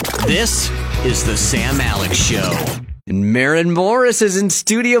This is the Sam Alex Show. And Maren Morris is in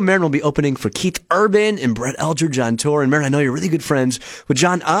studio. Maren will be opening for Keith Urban and Brett Eldridge on tour. And Maren, I know you're really good friends with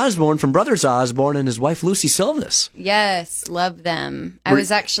John Osborne from Brothers Osborne and his wife Lucy Silvas. Yes, love them. I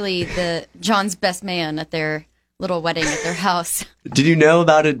was actually John's best man at their little wedding at their house. Did you know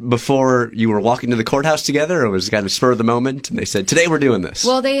about it before you were walking to the courthouse together, or was it kind of spur of the moment? And they said, today we're doing this.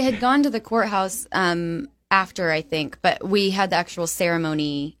 Well, they had gone to the courthouse after, I think, but we had the actual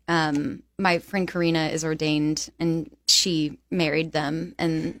ceremony. My friend Karina is ordained, and she married them,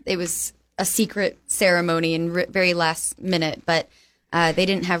 and it was a secret ceremony and very last minute, but they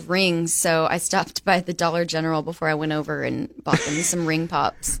didn't have rings, so I stopped by the Dollar General before I went over and bought them some ring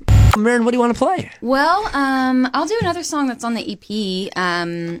pops. Maren, what do you want to play? Well, I'll do another song that's on the EP,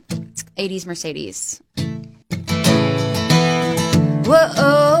 80's Mercedes. Whoa,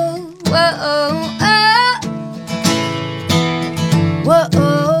 whoa, whoa, whoa,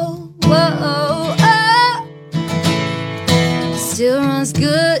 still runs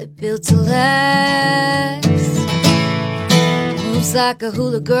good, built to last. Moves like a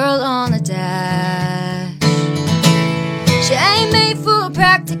hula girl on a dash. She ain't made for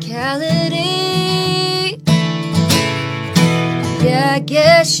practicality. Yeah, I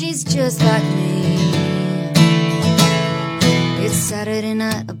guess she's just like me. It's Saturday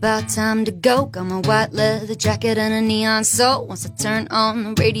night, about time to go. Got my white leather jacket and a neon soul. Once I turn on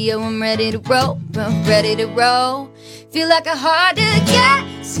the radio, I'm ready to roll, ready to roll. Feel like a hard to get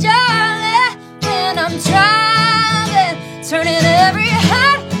started when I'm driving, turning every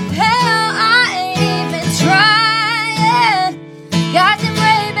head. Hell, I ain't even trying. Got them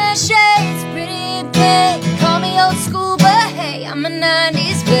Ray-Ban shades, pretty pink. Call me old school, but hey, I'm a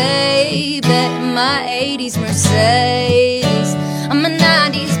 90's baby in my 80's Mercedes. I'm a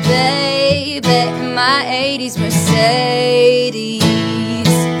 90's baby in my 80's Mercedes.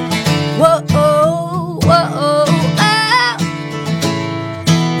 Whoa, oh, whoa, oh, oh.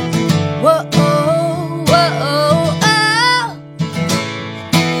 Whoa, oh, whoa, oh, oh.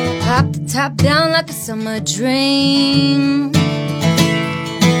 Pop the top down like a summer dream.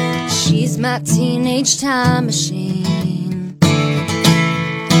 She's my teenage time machine.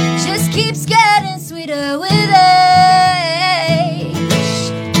 Just keeps getting sweeter with age.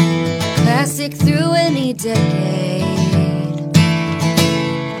 Classic through any decade.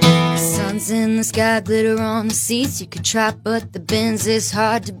 The sun's in the sky, glitter on the seats. You could try, but the Benz is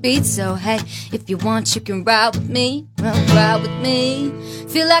hard to beat. So hey, if you want, you can ride with me. Ride with me.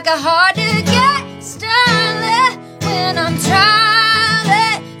 Feel like a hard to get started when I'm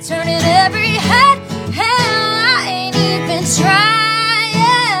driving, turning every head. Hell, I ain't even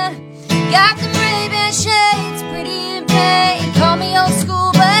trying. Got them Ray-Ban shades, pretty in pain. Call me old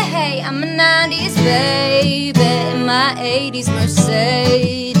school, but hey, I'm a 90's baby in my 80's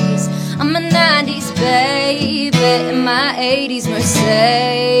Mercedes. I'm a 90's baby in my 80's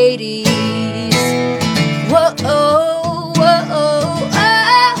Mercedes. Whoa, oh, whoa, oh, oh.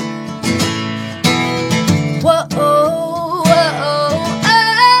 Whoa, oh, whoa, oh.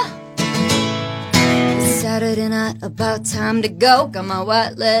 Saturday night, about time to go. Got my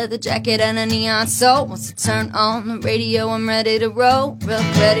white leather jacket and a neon soul. Once I turn on the radio, I'm ready to roll,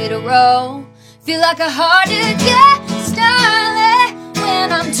 ready to roll. Feel like a hard to get started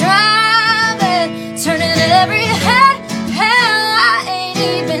when I'm driving, turning every head. Hell, I ain't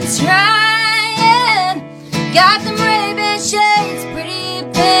even trying. Got them Ray-Ban shades, pretty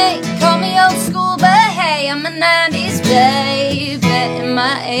pink. Call me old school, but hey, I'm a 90's baby in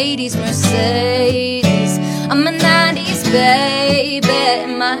my 80's Mercedes. I'm a 90's baby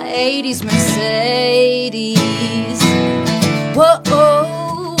in my 80's Mercedes. Whoa,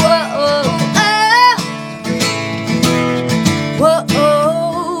 oh, whoa, oh, oh. Whoa,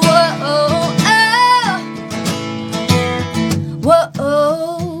 oh, whoa, oh, oh. Whoa,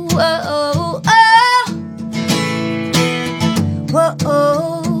 oh, whoa, oh, oh. Whoa,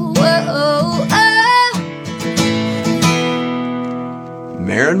 oh, whoa, oh, oh.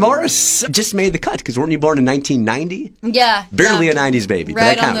 Maren Morris just made the cut, because weren't you born in 1990? Yeah. Barely a 90's baby,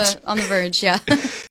 right, but that counts. on the verge, yeah.